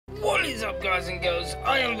What is up, guys and girls?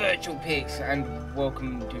 I am Virtual and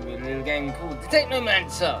welcome to a little game called the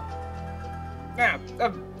Technomancer. Now,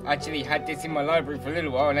 I've actually had this in my library for a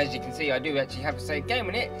little while, and as you can see, I do actually have a saved game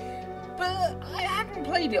in it, but I haven't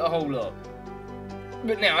played it a whole lot.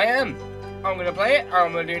 But now I am. I'm going to play it,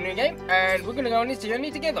 I'm going to do a new game, and we're going to go on this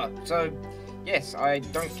journey together. So, yes, I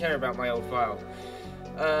don't care about my old file.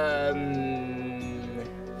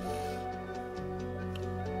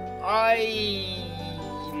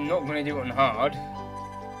 I'm not going to do it on hard.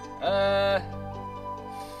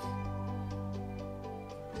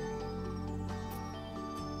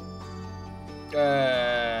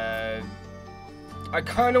 I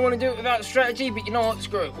kind of want to do it without strategy, but you know what?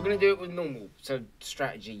 Screw it. We're going to do it with normal. So,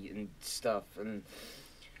 strategy and stuff. And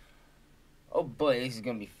oh boy, this is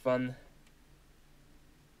going to be fun.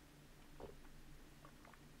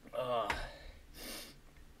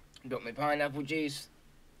 Got my pineapple juice.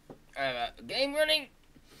 Game running.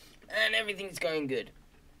 And everything's going good.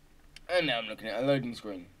 And now I'm looking at a loading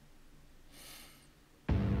screen.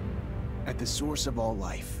 At the source of all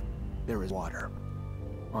life, there is water.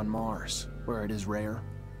 On Mars, where it is rare,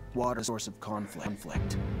 water is a source of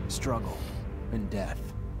conflict, struggle, and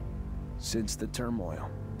death. Since the turmoil,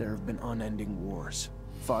 there have been unending wars,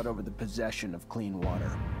 fought over the possession of clean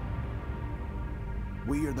water.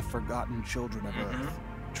 We are the forgotten children of Earth,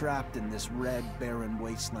 trapped in this red, barren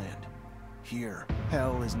wasteland. Here,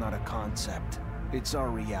 hell is not a concept, it's our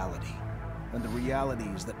reality. And the reality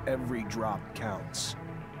is that every drop counts.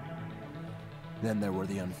 Then there were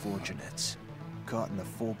the unfortunates, caught in the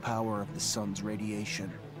full power of the sun's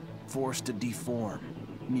radiation, forced to deform,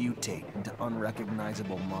 mutate into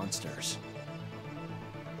unrecognizable monsters.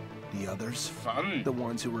 The others, the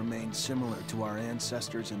ones who remained similar to our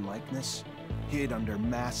ancestors in likeness, hid under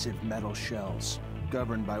massive metal shells,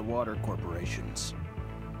 governed by water corporations.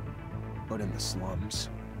 But in the slums,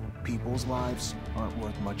 people's lives aren't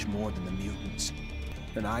worth much more than the mutants.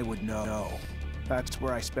 And I would know. That's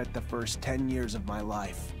where I spent the first 10 years of my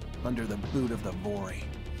life, under the boot of the Vori.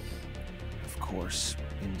 Of course,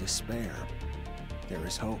 in despair, there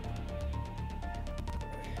is hope.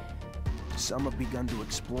 Some have begun to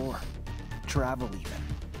explore, travel even,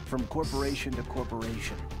 from corporation to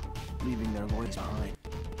corporation, leaving their voice behind.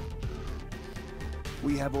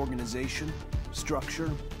 We have organization, structure,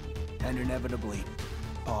 and inevitably,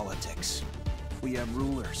 politics. We have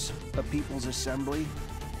rulers, a people's assembly,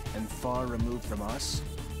 and far removed from us,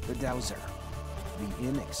 the Dowser, the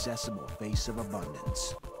inaccessible face of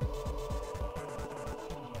abundance.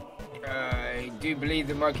 I do believe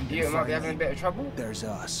that my computer might be having a bit of trouble. There's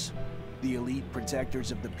us, the elite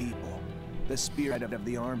protectors of the people, the spirit of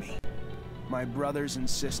the army. My brothers and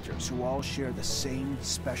sisters who all share the same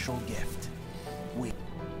special gift. We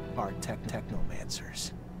are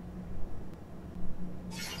technomancers.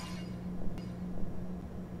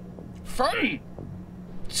 Fun!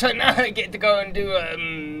 So now I get to go and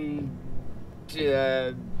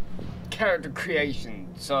do character creation.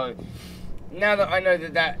 So now that I know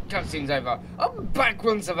that that cutscene's over, I'll be back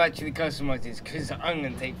once I've actually customized this, because I'm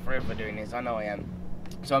going to take forever doing this. I know I am.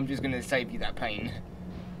 So I'm just going to save you that pain.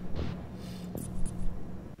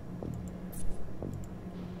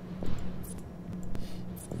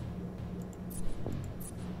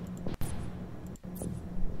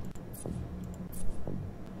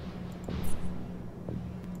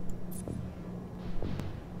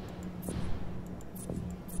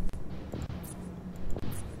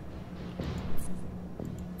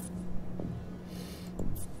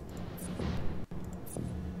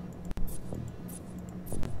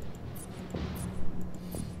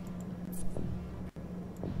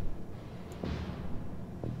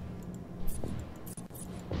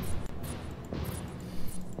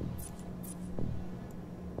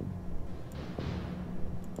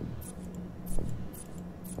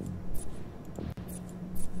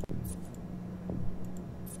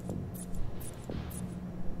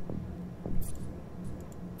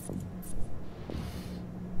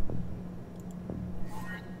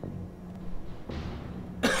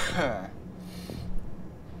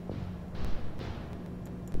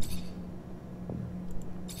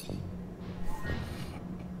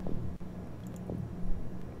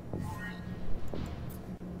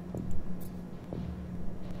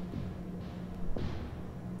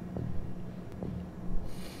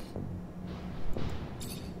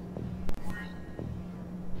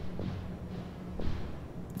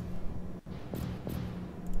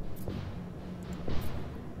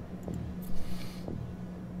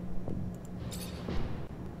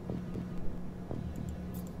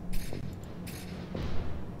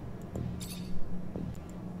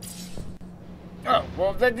 Oh,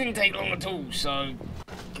 well, that didn't take long at all, so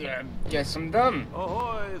Guess I'm done.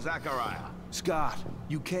 Ahoy, Zachariah. Scott,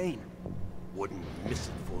 you came. Wouldn't miss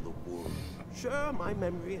it for the world. Sure, my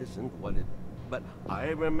memory isn't what it... But I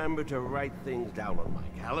remember to write things down on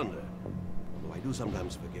my calendar. Although I do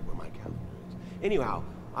sometimes forget where my calendar is. Anyhow,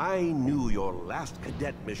 I knew your last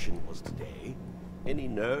cadet mission was today. Any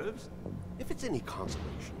nerves? If it's any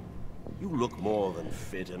consolation, you look more than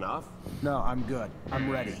fit enough. No, I'm good. I'm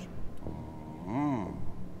ready.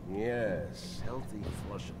 Yes, healthy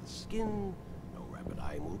flush of the skin, no rapid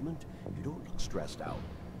eye movement. You don't look stressed out.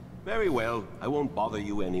 Very well, I won't bother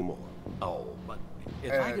you anymore. Oh, but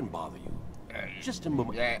if I can bother you, just a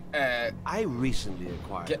moment. I recently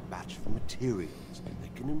acquired a batch of materials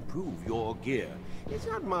that can improve your gear. It's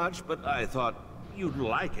not much, but I thought you'd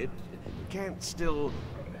like it. Still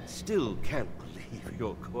can't believe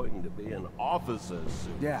you're going to be an officer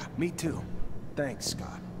soon. Yeah, me too. Thanks,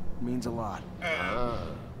 Scott. Means a lot. I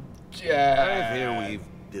fear we've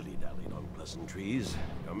dilly-dallied on pleasantries.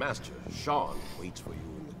 Your master, Sean, waits for you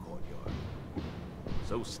in the courtyard.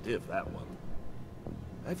 So stiff, that one.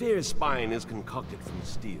 I fear his spine is concocted from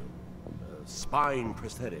steel. A spine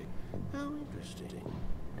prosthetic. How interesting.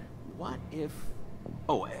 What if...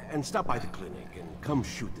 Oh, and stop by the clinic and come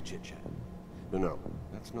shoot the chit-chat. No,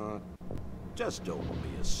 that's not... Just don't be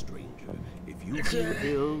a stranger. If you feel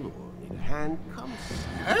ill or need a hand, come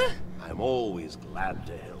see me. I'm always glad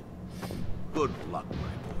to help. Good luck, my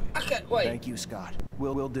boy. Okay, wait. Thank you, Scott.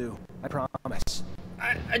 Will do. I promise.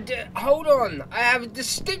 Hold on. I have a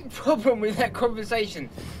distinct problem with that conversation.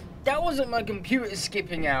 That wasn't my computer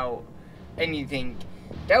skipping out anything.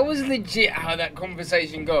 That was legit how that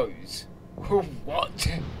conversation goes. What?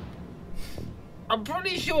 I'm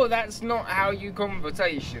pretty sure that's not how you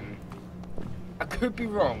conversation. I could be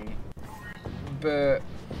wrong, but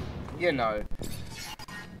you know.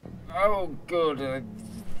 Oh god,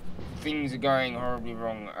 things are going horribly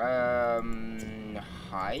wrong.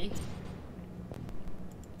 Hi.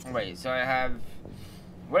 Wait, so I have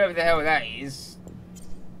whatever the hell that is.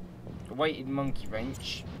 A weighted monkey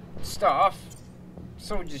wrench, staff,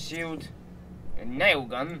 soldier shield, a nail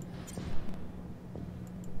gun.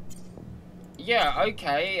 Yeah,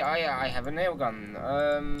 okay, I have a nail gun.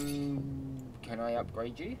 Can I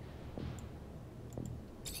upgrade you?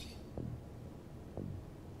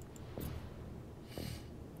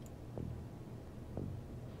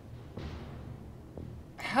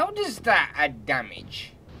 How does that add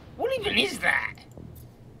damage? What even is that?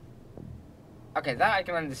 Okay, that I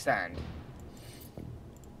can understand.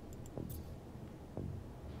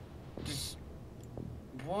 Just...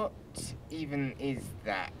 what even is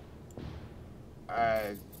that?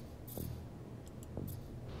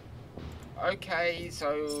 Okay,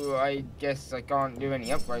 so I guess I can't do any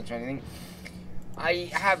upgrades or anything. I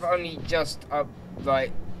have only just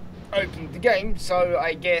opened the game, so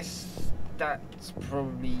I guess that's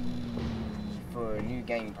probably for a new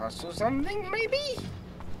game pass or something, maybe?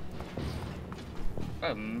 I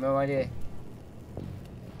have no idea.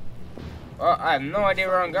 Well, I have no idea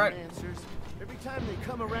where I'm going. Every time they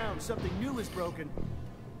come around, something new is broken.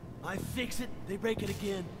 I fix it, they break it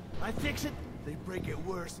again. I fix it, they break it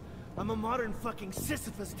worse. I'm a modern fucking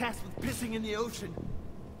Sisyphus tasked with pissing in the ocean.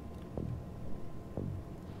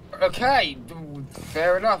 Okay,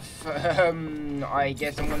 fair enough. I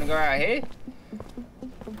guess I'm gonna go out here.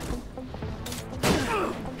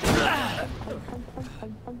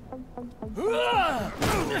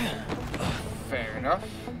 Fair enough.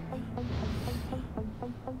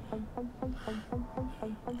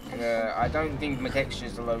 I don't think my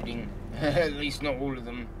textures are loading. At least not all of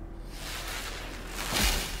them.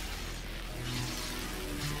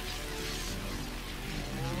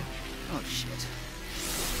 Oh shit.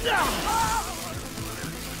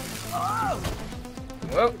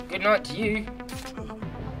 Well, good night to you.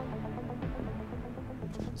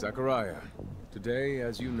 Zachariah, today,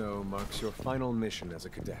 as you know, marks your final mission as a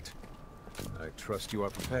cadet. I trust you are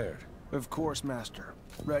prepared. Of course, Master.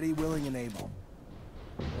 Ready, willing, and able.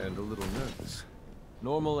 And a little nervous.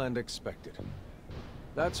 Normal and expected.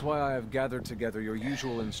 That's why I have gathered together your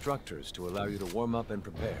usual instructors to allow you to warm up and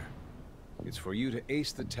prepare. It's for you to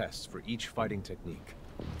ace the tests for each fighting technique.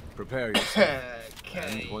 Prepare yourself.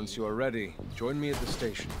 Okay. And once you are ready, join me at the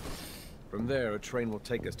station. From there, a train will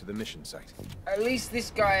take us to the mission site. At least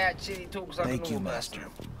this guy actually talks like Thank a you, normal Master.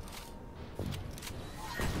 person.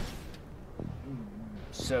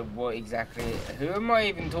 So what exactly? Who am I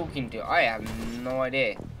even talking to? I have no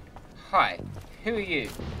idea. Hi, who are you?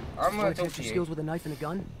 I'm gonna talk to you. Skills with a knife and a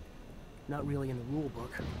gun? Not really in the rule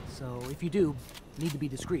book. So if you do, need to be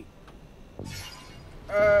discreet.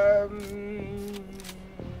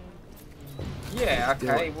 Yeah,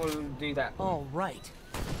 okay, we'll do that. All right.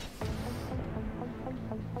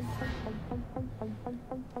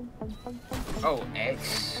 Oh,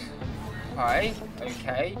 X. Hi.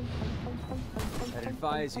 Okay. I'd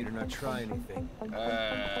advise you to not try anything.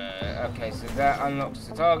 Okay, so that unlocks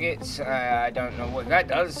the targets. I don't know what that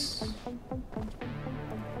does.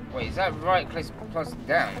 Wait, is that right click plus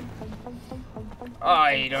down?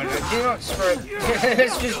 I don't know. Do not screw it.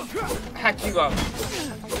 Let's just hack you up.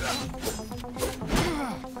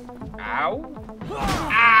 Ow.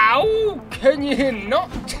 Ow! Can you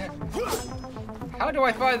not? How do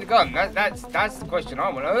I fire the gun? That's the question I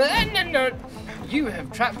want to... No. You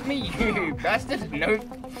have trapped me, you bastard. No.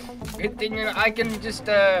 Good thing I can just,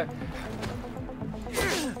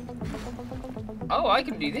 Oh, I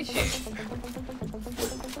can do this shit.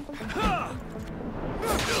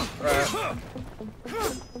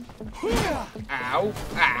 Ow.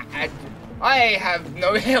 I have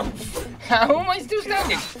no health. How am I still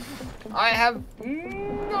standing? I have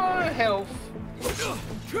no health.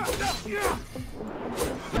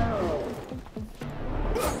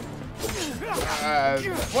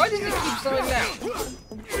 Why does it keep slowing down?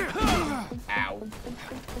 Ow.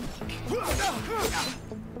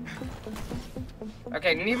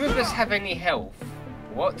 Okay, neither of us have any health.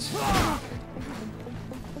 What?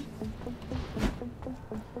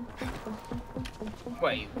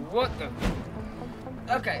 Wait, what the...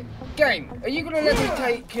 Okay, game, are you gonna let me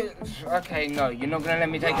take... Okay, no, you're not gonna let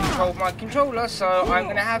me take control of my controller, so I'm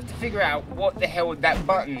gonna have to figure out what the hell that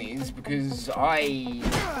button is, because I...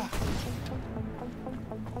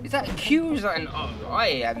 Is that a Q? Is that an O?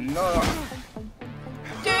 I have no...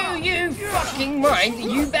 Do you fucking mind,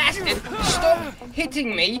 you bastard? Stop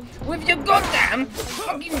hitting me with your goddamn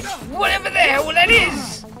fucking whatever the hell that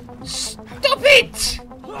is! Stop it!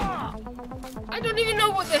 I don't even know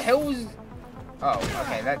what the hell was... Oh,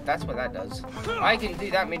 okay, that's what that does. I can do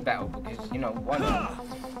that mid-battle because, you know, why not?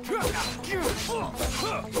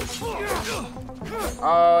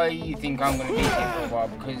 I think I'm gonna be here for a while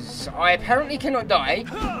because I apparently cannot die.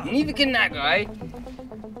 Neither can that guy.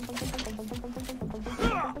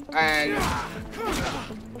 And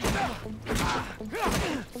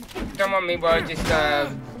don't want me where I just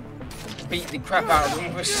beat the crap out of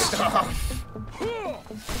them with stuff.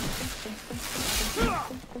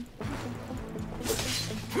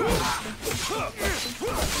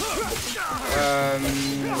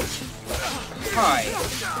 Hi.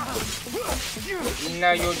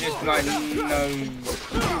 No, you're just like, no.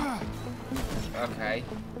 Okay.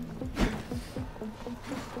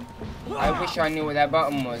 I wish I knew what that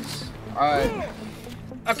button was.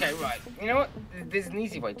 Okay, right. You know what? There's an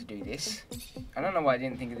easy way to do this. I don't know why I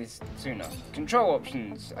didn't think of this sooner. Control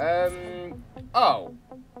options. Oh.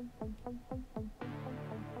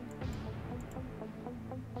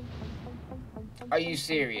 Are you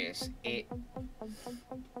serious? It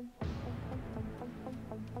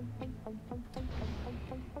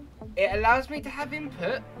allows me to have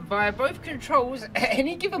input via both controls at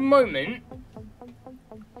any given moment,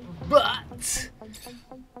 but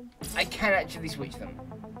I can actually switch them.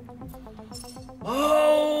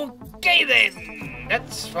 Okay then,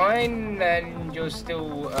 that's fine, and you're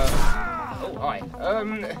still, oh, hi,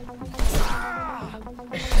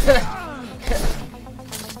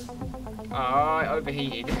 I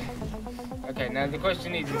overheated. Okay, now the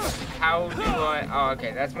question is how do I... Oh,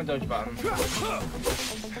 okay, that's my dodge button.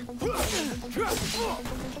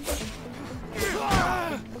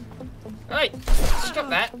 Hey, stop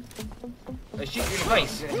that. I'll shoot you in the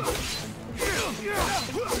face.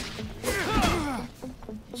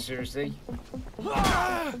 Seriously?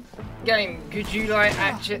 Game, could you, like,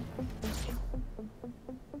 actually...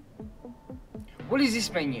 What is this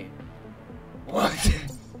menu? What?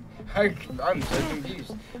 I'm so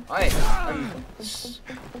confused.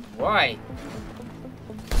 Why?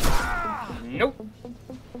 Nope.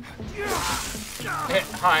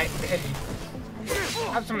 Hi.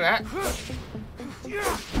 Have some of that.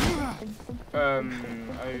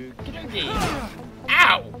 Okie dokie.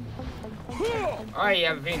 Ow! I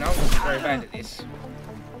have a feeling I'm very bad at this.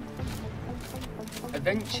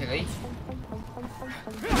 Eventually.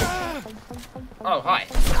 Oh, hi.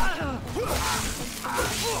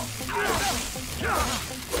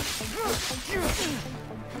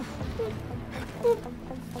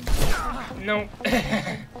 No.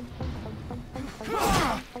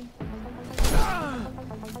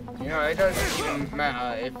 You know, it doesn't even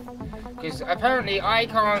matter if... Because apparently I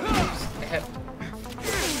can't use...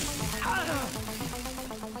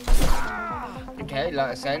 Okay, like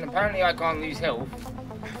I said, apparently I can't lose health.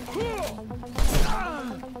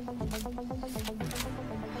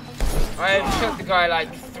 I've shot the guy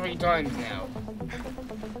like 3 times now.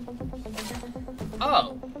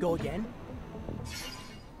 Oh. Go again?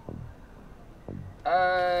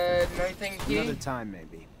 No thank you. Another time,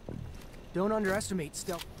 maybe. Don't underestimate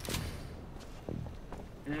stealth.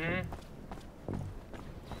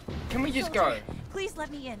 Can we just go? Please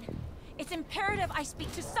let me in. It's imperative I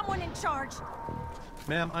speak to someone in charge.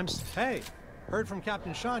 Ma'am, Hey, heard from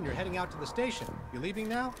Captain Sean you're heading out to the station. You leaving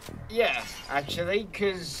now? Yeah, actually,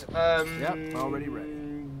 because, Yep, already ready.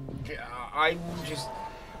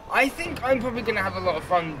 I think I'm probably going to have a lot of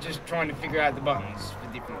fun just trying to figure out the buttons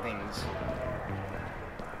for different things.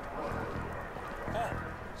 Oh,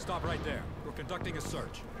 stop right there. We're conducting a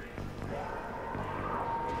search.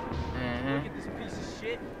 Look at this piece of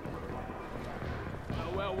shit.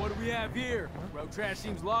 Oh, well, what do we have here? Road trash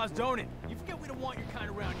seems lost, don't it? You forget we don't want your kind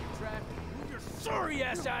around here, Trav. Move your sorry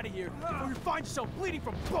ass out of here, or you find yourself bleeding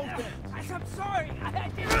from both ends. I'm sorry. I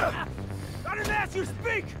didn't ask you to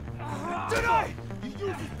speak. Did I? You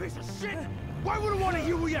useless piece of shit. Why would I want to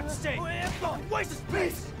hear what you have to say? Waste of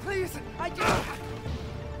space. Please.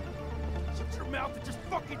 Shut your mouth and just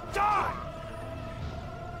fucking die.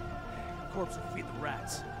 Corpse will feed the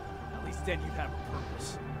rats. At least then you'd have a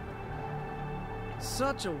purpose.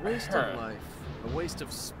 Such a waste of life. A waste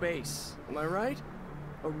of space. Am I right?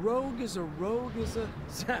 A rogue is a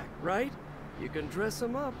Zach, right? You can dress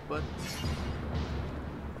him up, but...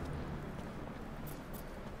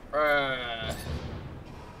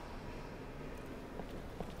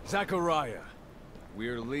 Zachariah,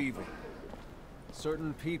 we're leaving.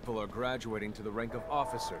 Certain people are graduating to the rank of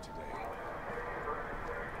officer today.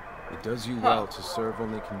 It does you well to serve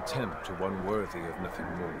only contempt to one worthy of nothing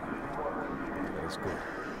more. That is good.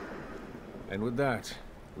 And with that,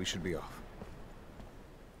 we should be off.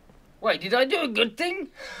 Wait, did I do a good thing?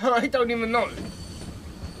 I don't even know.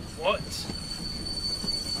 What?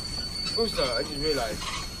 Also, I just realised.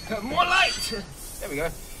 More light! There we go.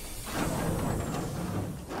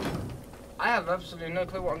 I have absolutely no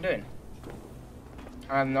clue what I'm doing.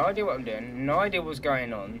 I have no idea what I'm doing, no idea what's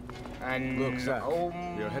going on, and... Look, Zach, oh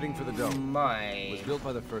we are heading for the dome. My... It was built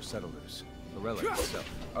by the first settlers, the relic itself.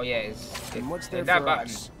 Oh yeah, it's And what's there that for button.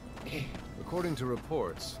 us? According to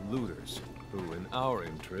reports, looters, who in our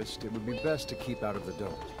interest, it would be best to keep out of the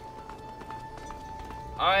dome.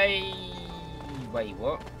 Wait,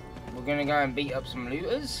 what? We're gonna go and beat up some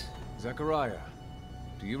looters? Zachariah,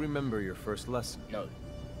 do you remember your first lesson? No.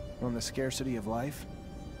 On the scarcity of life?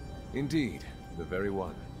 Indeed, the very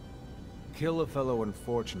one. Kill a fellow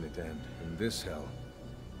unfortunate and, in this hell,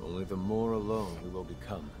 only the more alone we will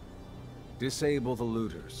become. Disable the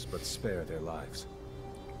looters, but spare their lives.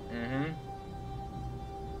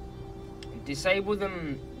 Disable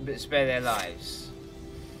them, but spare their lives.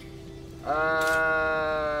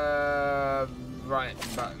 Right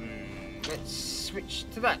button. Let's switch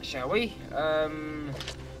to that, shall we?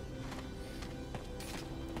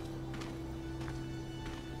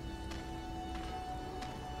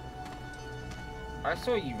 I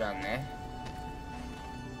saw you down there.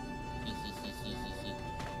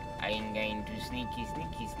 I'm going to sneaky,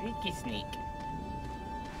 sneaky, sneaky, sneak.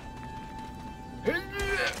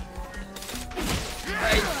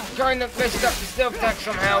 I kind of messed up the stealth attack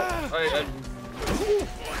somehow.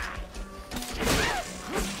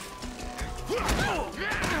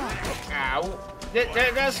 Ow.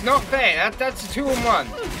 That's not fair. That's a 2-on-1.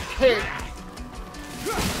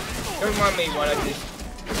 Don't mind me while I just...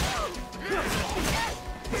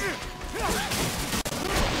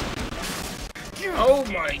 Oh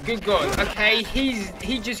my good god. Okay,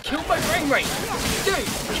 he just killed my frame rate. Dude,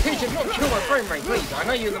 you should not kill my frame rate, please. I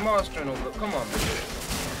know you're the master and all, but come on.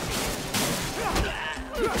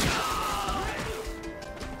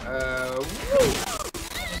 Woo.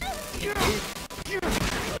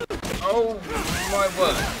 Oh my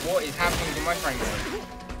word, what is happening to my frame rate?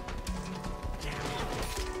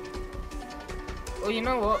 Well, you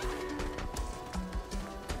know what?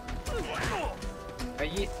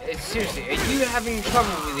 Seriously, are you having trouble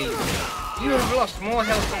with these? You have lost more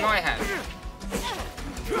health than I have.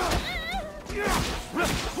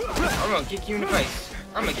 I'm gonna kick you in the face.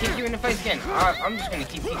 I'm gonna kick you in the face again. I'm just gonna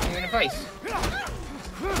keep kicking you in the face.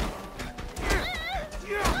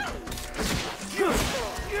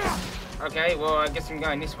 Okay, well, I guess I'm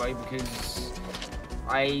going this way because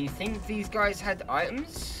I think these guys had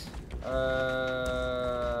items.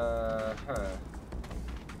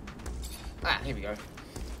 Here we go.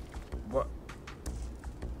 What?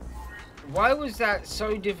 Why was that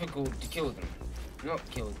so difficult to kill them? Not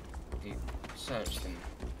kill them, search them.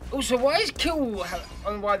 Also, why is kill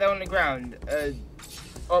while they're on the ground an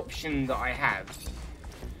option that I have?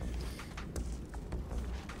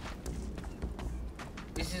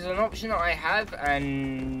 This is an option that I have,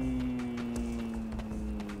 and...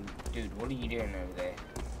 Dude, what are you doing over there?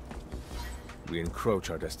 We encroach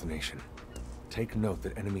our destination. Take note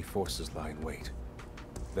that enemy forces lie in wait.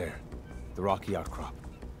 There, the rocky outcrop.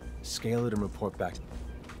 Scale it and report back.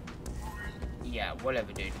 Yeah,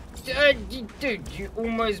 whatever, dude. Dude, you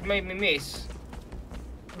almost made me miss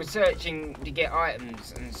researching to get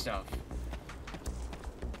items and stuff.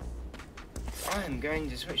 I'm going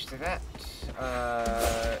to switch to that.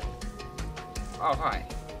 Oh, hi.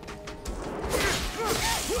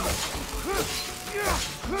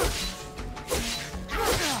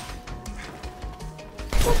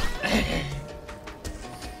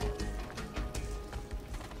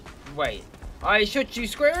 Wait, I shot you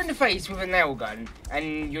square in the face with a nail gun,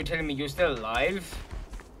 and you're telling me you're still alive?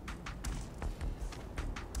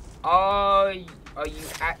 Are you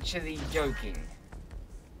actually joking?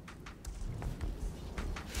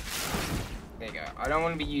 There you go. I don't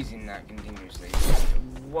want to be using that continuously.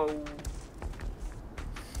 Whoa.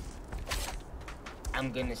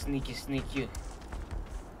 I'm gonna sneak you.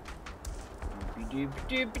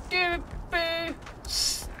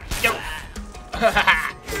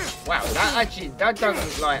 Wow, that done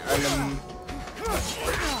like an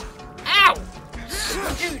ow!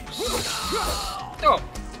 Dude, stop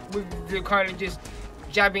with the kind of just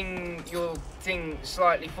jabbing your thing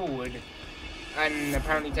slightly forward and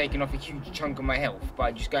apparently taking off a huge chunk of my health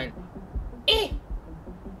by just going eh!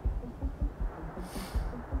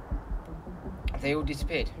 They all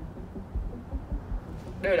disappeared.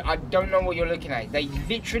 Dude, I don't know what you're looking at. They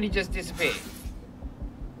literally just disappeared.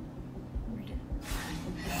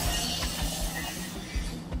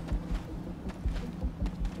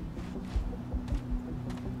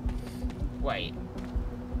 Wait.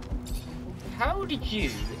 How did you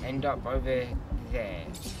end up over there?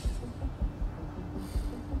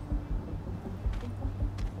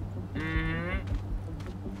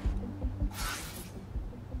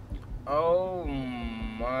 Oh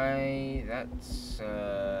my, that's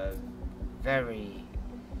very...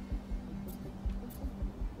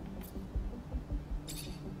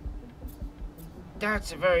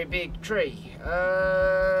 That's a very big tree.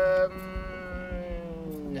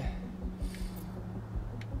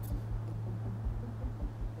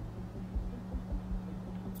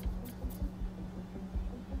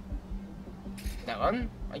 That one,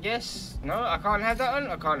 I guess. No, I can't have that one.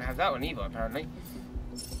 I can't have that one either, apparently.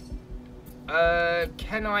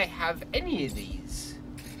 Can I have any of these?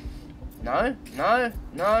 No, no,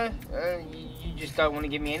 no. You just don't want to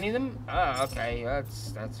give me any of them? Oh, okay,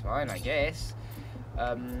 that's fine, I guess.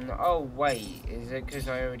 Oh wait, is it because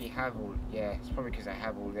I already have all? Yeah, it's probably because I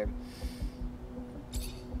have all of them.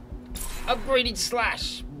 Upgraded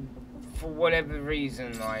slash, for whatever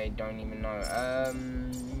reason, I don't even know.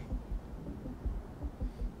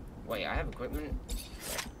 Wait, I have equipment.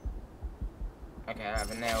 Okay, I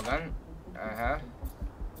have a nail gun.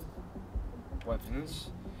 Weapons.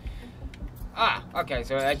 Ah, okay,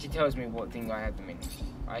 so it actually tells me what thing I have them in.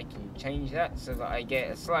 I can change that so that I get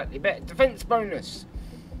a slightly better defense bonus.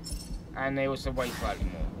 And they also weigh slightly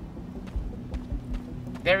more.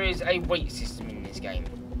 There is a weight system in this game.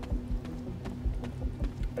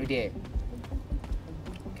 Oh dear.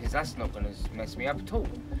 Because that's not going to mess me up at all.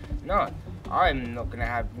 No, I'm not going to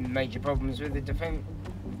have major problems with the defense.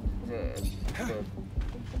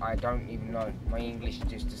 I don't even know. My English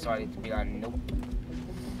just decided to be like, nope.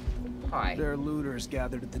 Hi. There are looters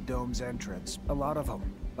gathered at the dome's entrance. A lot of them.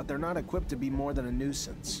 But they're not equipped to be more than a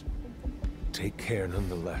nuisance. Take care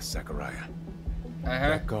nonetheless, Zachariah.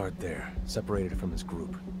 That guard there, separated from his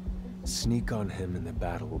group. Sneak on him and the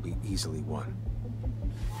battle will be easily won.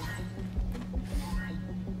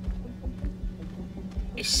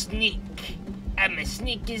 A sneak. I'm a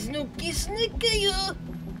sneaky snooky sneaker, you.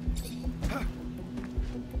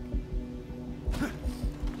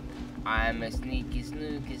 I'm a sneaky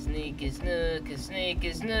snooker, sneaky snooker,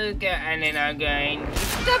 sneaky snooker, and then I'm going to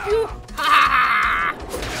stop you! Ha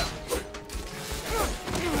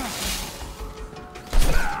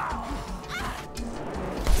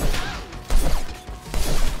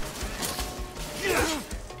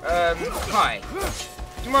Hi.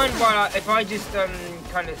 Do you mind if I just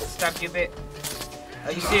kind of stab you a bit?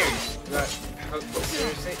 Are you serious? Like,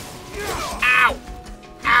 seriously? Ow!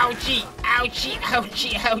 Ouchie! Ouchie!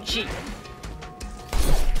 Ouchie! Ouchie!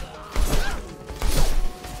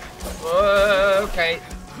 Okay.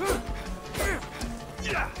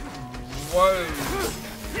 Whoa.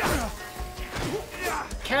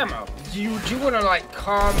 Camera, do you want to like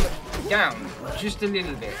calm down just a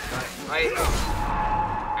little bit? Like,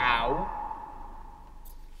 ow.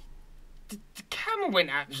 The camera went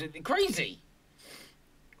absolutely crazy.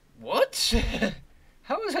 What?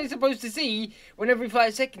 How was I supposed to see when every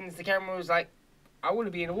 5 seconds the camera was like, I want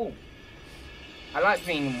to be in a wall? I like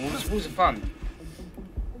being in walls. Walls are fun.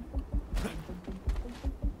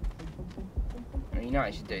 You know what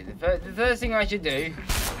I should do? The first thing I should do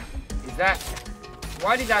is that...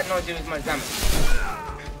 Why did that not do as much damage?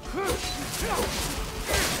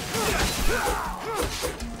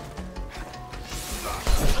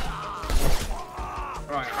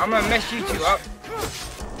 Right, I'm gonna mess you two up.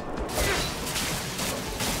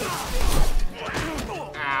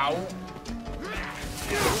 Ow.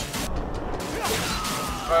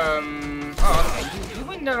 Oh, okay. You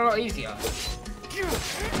went down a lot easier.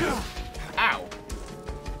 Ow.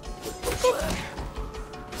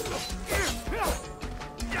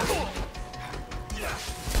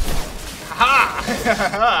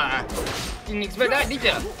 Ha! Didn't expect that, did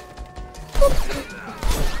you?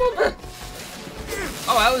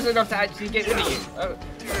 Oh, that was enough to actually get rid of you.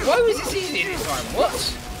 Why was this easy this time?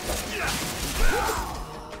 What?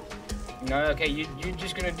 No, okay, you're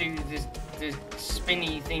just gonna do this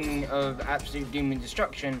spinny thing of absolute doom and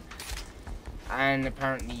destruction, and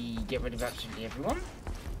apparently get rid of absolutely everyone.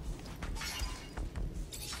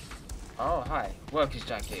 Oh, hi. Worker's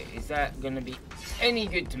jacket. Is that going to be any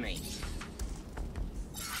good to me?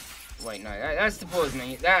 Wait, no. That's the pause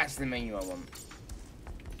menu. That's the menu I want.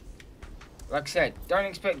 Like I said, don't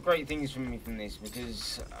expect great things from me from this,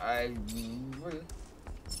 because I...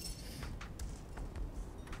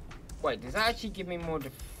 Wait, does that actually give me more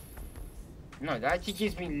No, that actually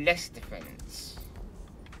gives me less defense.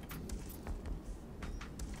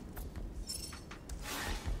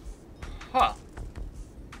 Huh.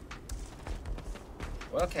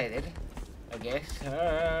 Well, okay then, I guess.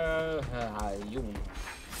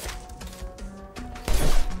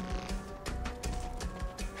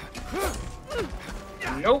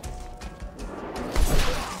 Nope.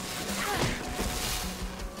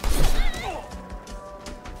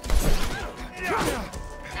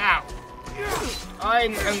 Ow.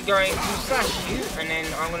 I'm going to slash you, and then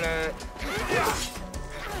I'm gonna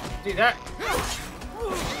do that.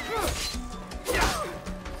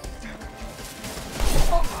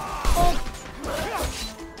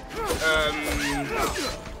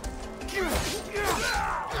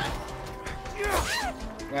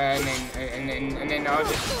 And then I'll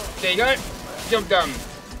just, there you go, job done.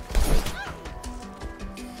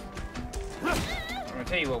 I'll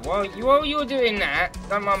tell you what, while you're doing that,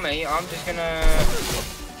 don't mind me, I'm just gonna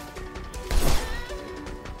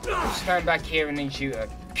stand back here and then shoot her,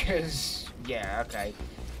 because, yeah, okay.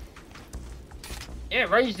 Yeah,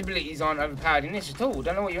 ranged abilities aren't overpowered in this at all,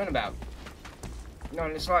 don't know what you're on about. No,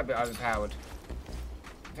 it's a slight bit overpowered.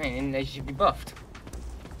 I think they should be buffed.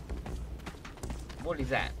 What is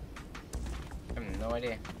that? I have no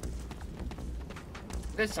idea.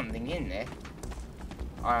 There's something in there.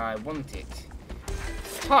 I want it.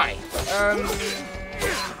 Hi.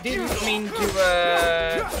 Didn't mean to, intrude.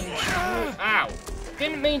 Ow.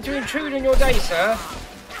 Didn't mean to intrude on your day, sir.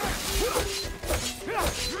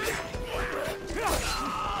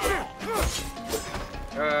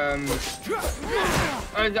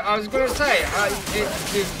 I was gonna say,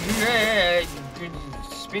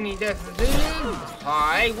 spinny death.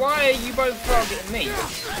 Hi, why are you both targeting me?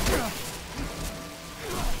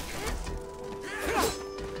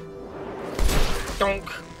 Donk.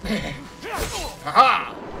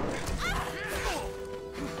 Haha.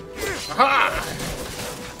 Haha.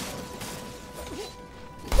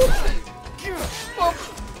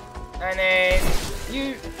 And then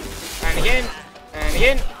you, and again, and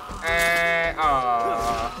again, and I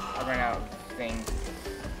ran out of thing.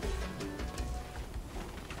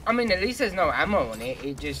 I mean, at least there's no ammo on it.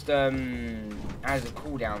 It just has a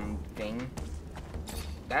cooldown thing.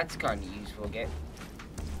 That's kind of useful. Get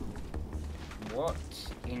what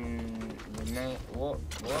in the name? What?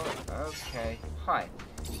 Okay. Hi.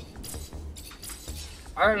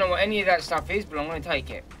 I don't know what any of that stuff is, but I'm gonna take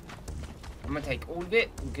it. I'm gonna take all of it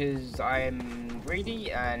because I am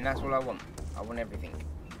greedy, and that's what I want. I want everything.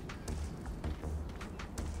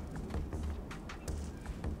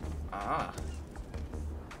 Ah.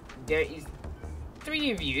 There is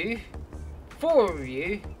 3 of you, 4 of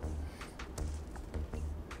you.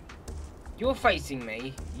 You're facing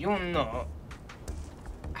me. You're not.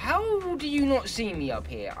 How do you not see me up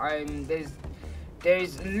here?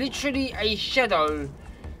 There's literally a shadow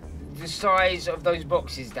the size of those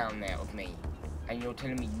boxes down there of me, and you're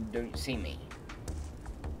telling me you don't see me.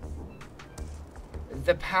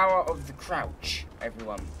 The power of the crouch,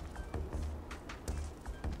 everyone.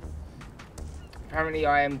 Apparently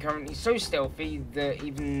I am currently so stealthy that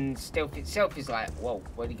even stealth itself is like, whoa,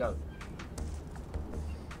 where'd he go?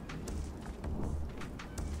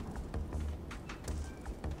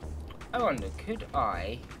 I wonder, could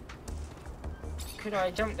I could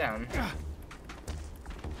I jump down?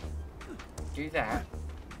 Do that.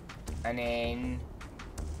 And then...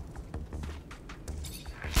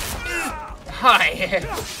 Hi!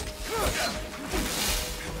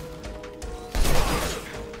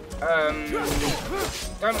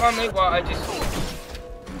 Don't mind me while I just...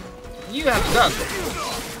 You have a gun.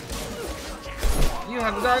 You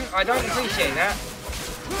have a gun. I don't appreciate that.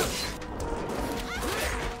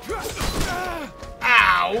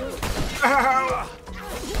 Ow! Ow!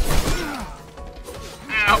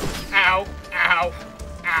 Ow! Ow! Ow!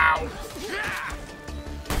 Ow!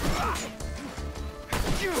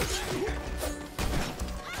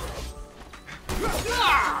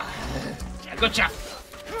 I gotcha!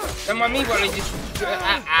 Don't mind me while I just... Ow!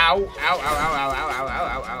 Ow! Ow! Ow! Ow! Ow! Ow!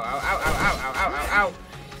 Ow! Ow! Ow! Ow! Ow! Ow! Ow!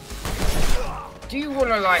 Do you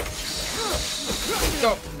wanna like...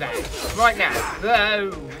 Stop that right now?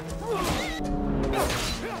 Whoa!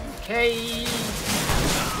 Okay.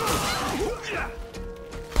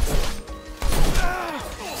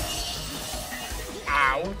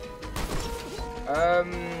 Ow.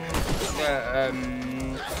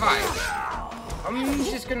 Hi. I'm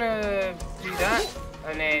just gonna do that,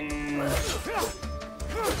 and then...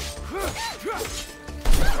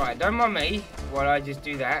 Right, don't mind me while I just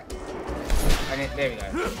do that. And there we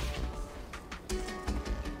go.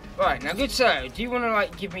 Right, now good sir, do you wanna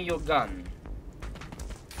like give me your gun?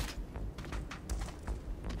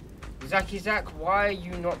 Zach, why are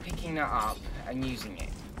you not picking that up and using it?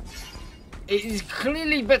 It is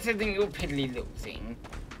clearly better than your piddly little thing,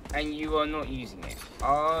 and you are not using it.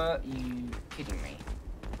 Are you kidding me?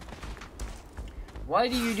 Why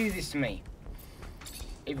do you do this to me?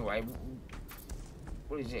 Either way,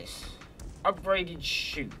 what is this? Upgraded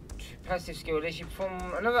shoot. Passive skill lets you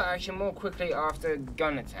perform another action more quickly after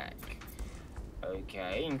gun attack.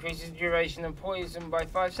 Okay, increases the duration of poison by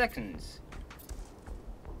 5 seconds.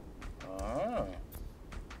 Ah.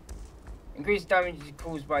 Increased damage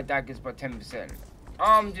caused by daggers by 10%.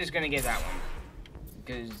 I'm just gonna get that one,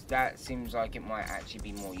 because that seems like it might actually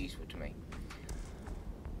be more useful to me.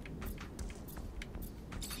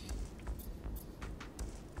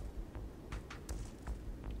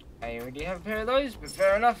 I already have a pair of those, but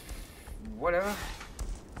fair enough. Whatever.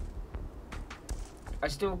 I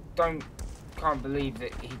still can't believe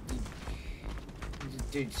that he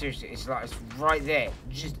dude, seriously, it's like, it's right there.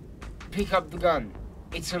 Just pick up the gun.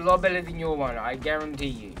 It's a lot better than your one, I guarantee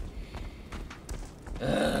you.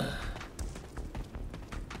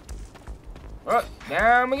 Right,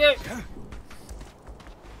 down we go.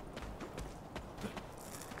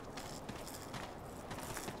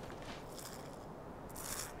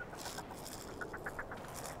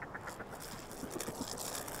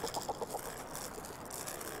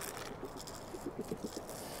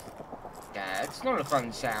 That's not a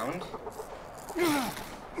fun sound.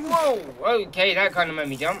 Whoa! Okay, that kind of made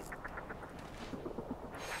me jump.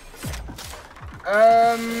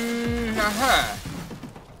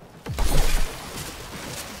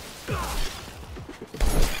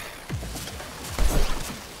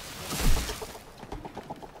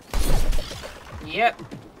 Yep.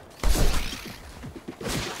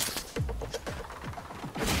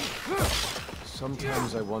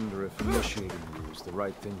 Sometimes I wonder if initiating you is the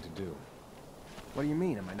right thing to do. What do you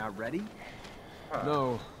mean? Am I not ready?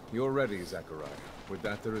 No, you're ready, Zachariah. With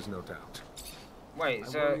that, there is no doubt. Wait, I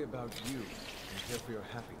so... worry about you and care for your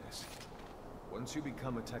happiness. Once you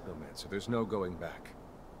become a technomancer, there's no going back.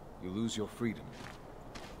 You lose your freedom.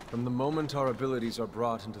 From the moment our abilities are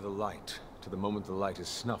brought into the light, to the moment the light is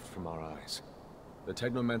snuffed from our eyes, the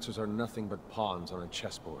technomancers are nothing but pawns on a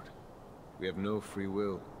chessboard. We have no free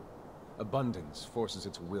will. Abundance forces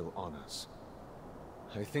its will on us.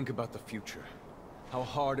 I think about the future. How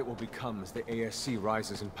hard it will become as the ASC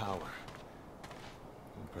rises in power.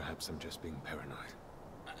 And perhaps I'm just being paranoid.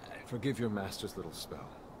 Forgive your master's little spell.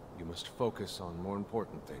 You must focus on more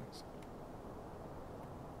important things.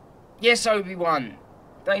 Yes, Obi-Wan.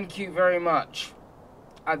 Thank you very much.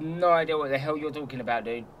 I have no idea what the hell you're talking about,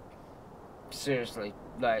 dude. Seriously,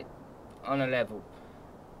 like, on a level.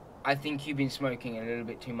 I think you've been smoking a little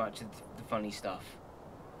bit too much of the funny stuff.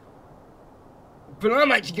 But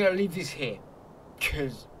I'm actually gonna leave this here.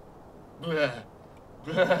 Because,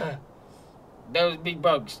 those big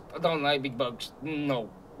bugs. I don't like big bugs. No.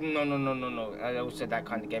 And also that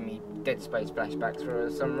kind of gave me Dead Space flashbacks for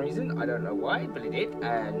some reason. I don't know why, but it did,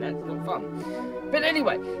 and that's not fun. But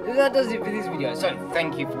anyway, that does it for this video. So,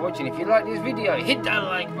 thank you for watching. If you like this video, hit that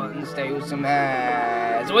like button, stay awesome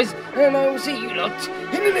as always, and I will see you lot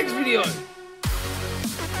in the next video.